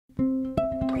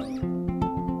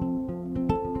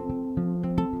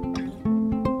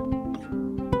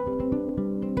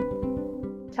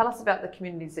tell us about the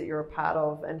communities that you're a part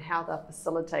of and how they're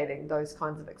facilitating those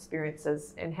kinds of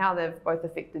experiences and how they've both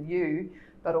affected you,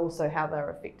 but also how they're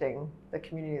affecting the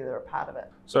community that are a part of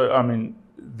it? So, I mean,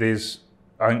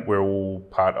 I think we're all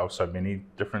part of so many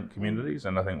different communities,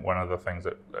 and I think one of the things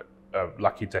that I'm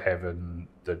lucky to have in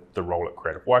the role at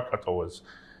Creative Waikato is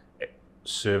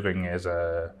serving as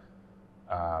an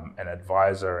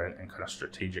advisor and kind of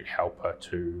strategic helper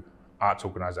to arts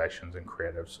organisations and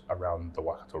creatives around the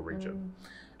Waikato region.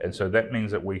 And so that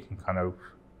means that we can kind of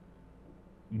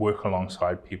work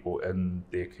alongside people in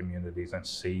their communities and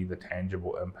see the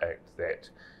tangible impact that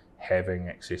having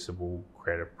accessible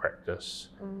creative practice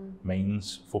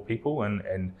means for people,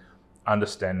 and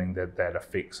understanding that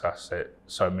affects us at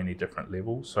so many different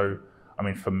levels. So, I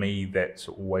mean, for me, that's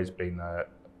always been a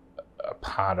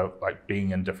part of like being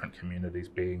in different communities,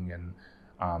 being in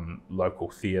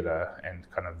local theatre and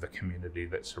kind of the community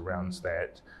that surrounds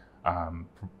that,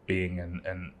 being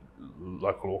in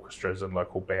local orchestras and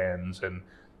local bands and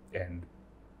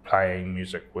playing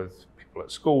music with people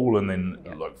at school, and then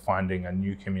like finding a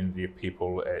new community of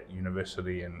people at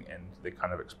university and the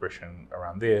kind of expression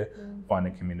around there,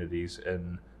 finding communities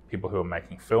in people who are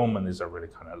making film, and there's a really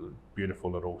kind of beautiful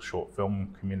little short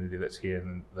film community that's here,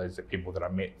 and those are people that I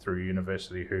met through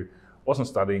university who wasn't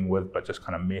studying with, but just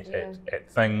kind of met at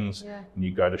things, and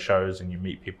you go to shows and you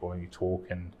meet people and you talk,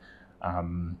 and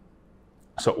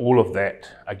so all of that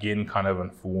again kind of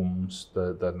informs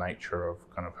the nature of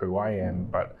kind of who I am,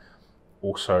 but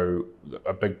also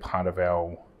a big part of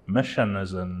our mission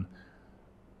is in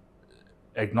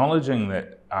acknowledging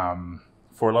that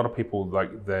for a lot of people,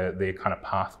 like their kind of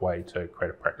pathway to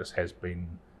creative practice has been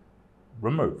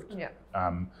removed.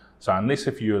 So unless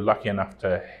if you're lucky enough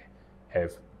to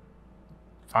have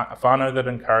whānau that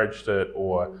encouraged it,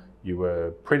 or you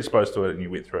were predisposed to it and you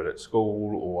went through it at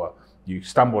school, or you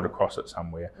stumbled across it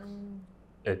somewhere,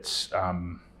 it's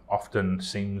often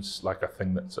seems like a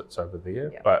thing that sits over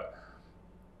there, but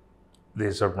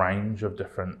there's a range of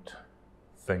different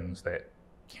things that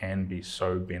can be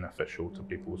so beneficial to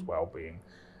people's well-being.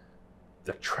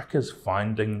 The trick is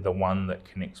finding the one that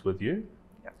connects with you.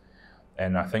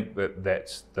 And I think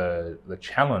that's the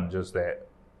challenge, is that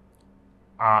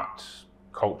art,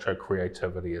 culture,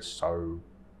 creativity is so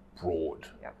broad.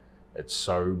 It's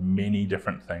so many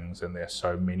different things, and there's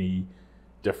so many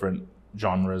different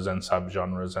genres and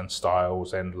subgenres and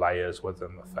styles and layers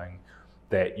within the thing,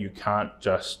 that you can't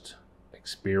just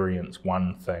experience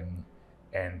one thing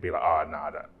and be like, oh no,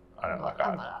 I don't like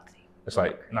art. It's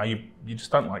like, no, you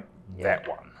just don't like that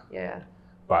one.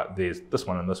 But there's this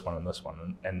one and this one and this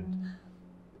one, and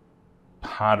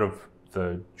part of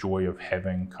the joy of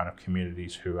having kind of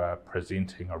communities who are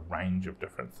presenting a range of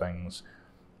different things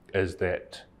is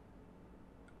that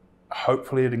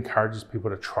hopefully it encourages people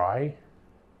to try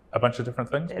a bunch of different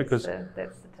things, because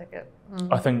that's the ticket.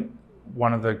 I think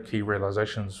one of the key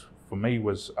realizations for me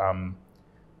was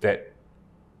that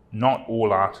not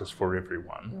all art is for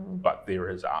everyone, but there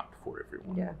is art for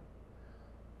everyone.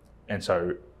 And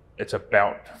so it's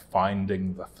about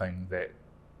finding the thing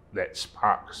that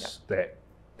sparks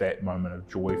that moment of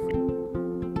joy for you.